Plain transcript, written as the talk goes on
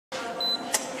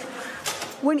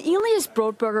When Elias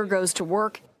Brotberger goes to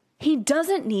work, he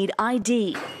doesn't need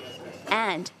ID.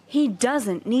 And he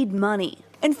doesn't need money.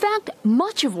 In fact,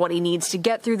 much of what he needs to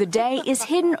get through the day is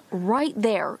hidden right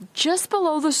there, just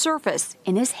below the surface,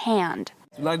 in his hand.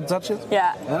 You like to touch it?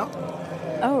 Yeah.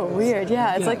 Yeah? Oh, weird.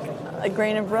 Yeah, it's like a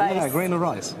grain of rice. Yeah, a grain of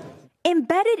rice.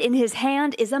 Embedded in his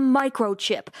hand is a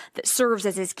microchip that serves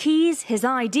as his keys, his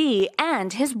ID,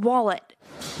 and his wallet.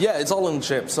 Yeah, it's all in the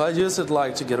chip, so I use it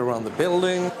like to get around the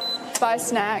building. Buy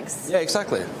snacks. Yeah,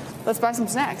 exactly. Let's buy some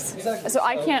snacks. Exactly. So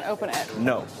I can't open it.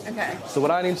 No. Okay. So what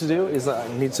I need to do is I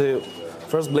need to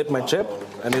first blip my chip,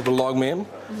 and it will log me in,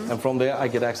 and from there I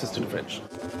get access to the fridge.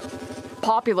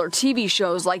 Popular TV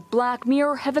shows like Black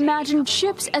Mirror have imagined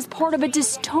chips as part of a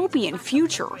dystopian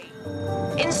future.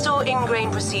 Install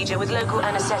ingrain procedure with local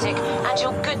anesthetic and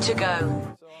you're good to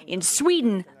go. In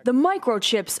Sweden, the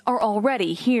microchips are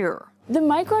already here. The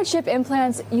microchip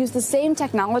implants use the same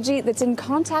technology that's in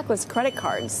contactless credit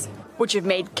cards, which have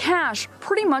made cash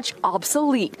pretty much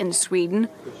obsolete in Sweden.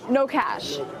 No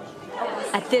cash.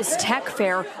 At this tech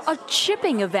fair, a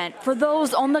chipping event for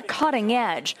those on the cutting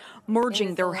edge,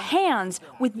 merging their hands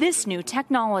with this new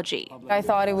technology. I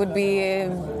thought it would be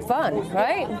fun,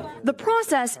 right? The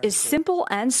process is simple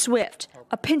and swift.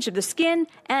 A pinch of the skin,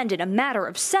 and in a matter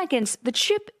of seconds, the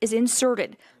chip is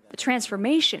inserted. The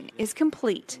transformation is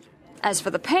complete. As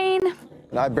for the pain,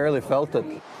 I barely felt it.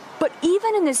 But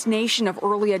even in this nation of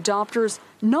early adopters,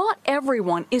 not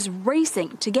everyone is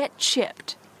racing to get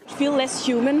chipped. Feel less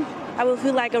human. I will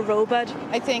feel like a robot.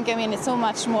 I think, it's so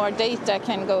much more data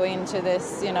can go into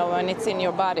this, when it's in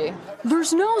your body.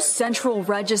 There's no central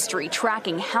registry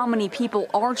tracking how many people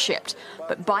are chipped,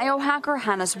 but biohacker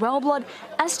Hannes Wellblood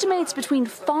estimates between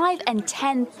 5,000 and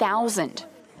 10,000.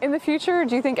 In the future,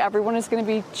 do you think everyone is going to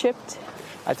be chipped?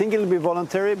 I think it'll be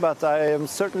voluntary, but I am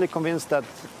certainly convinced that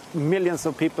millions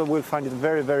of people will find it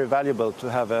very, very valuable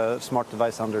to have a smart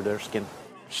device under their skin.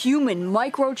 Human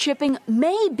microchipping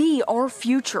may be our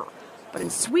future, but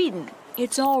in Sweden,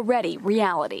 it's already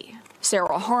reality.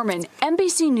 Sarah Harmon,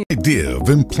 NBC News. The idea of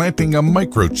implanting a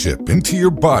microchip into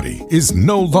your body is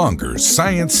no longer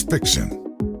science fiction.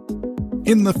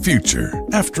 In the future,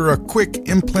 after a quick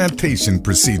implantation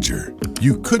procedure,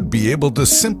 you could be able to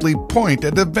simply point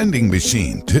at a vending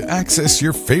machine to access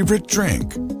your favorite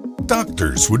drink.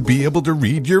 Doctors would be able to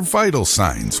read your vital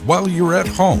signs while you're at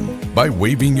home. By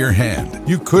waving your hand,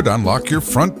 you could unlock your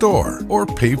front door or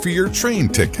pay for your train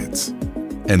tickets.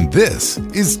 And this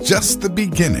is just the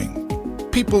beginning.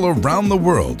 People around the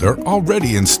world are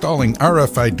already installing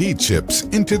RFID chips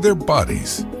into their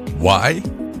bodies. Why?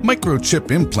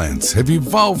 Microchip implants have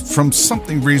evolved from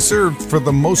something reserved for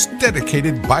the most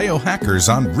dedicated biohackers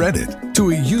on Reddit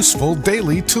to a useful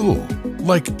daily tool,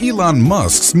 like Elon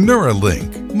Musk's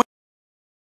Neuralink.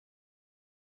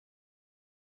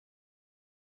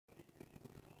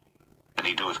 And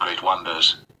he doeth great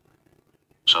wonders,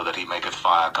 so that he maketh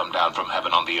fire come down from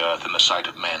heaven on the earth in the sight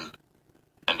of men,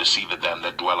 and deceiveth them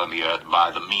that dwell on the earth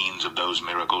by the means of those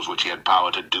miracles which he had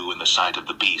power to do in the sight of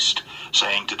the beast,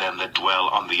 saying to them that dwell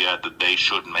on the earth that they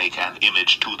should make an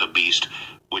image to the beast,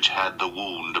 which had the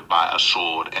wound by a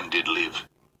sword and did live.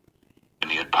 And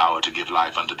he had power to give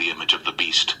life unto the image of the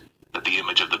beast, that the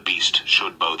image of the beast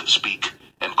should both speak,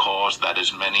 and cause that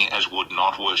as many as would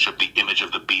not worship the image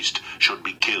of the beast should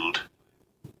be killed.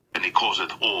 And he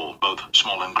causeth all, both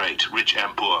small and great, rich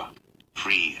and poor,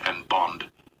 free and bond,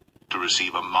 to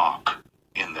receive a mark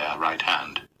in their right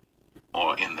hand,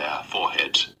 or in their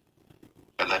foreheads,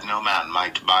 and that no man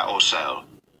might buy or sell,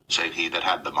 save he that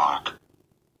had the mark,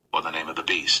 or the name of the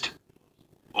beast,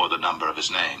 or the number of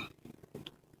his name.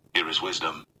 Here is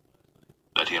wisdom.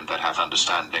 Let him that hath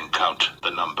understanding count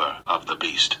the number of the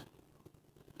beast,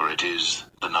 for it is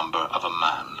the number of a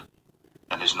man,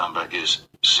 and his number is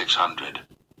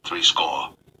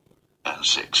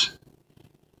 666.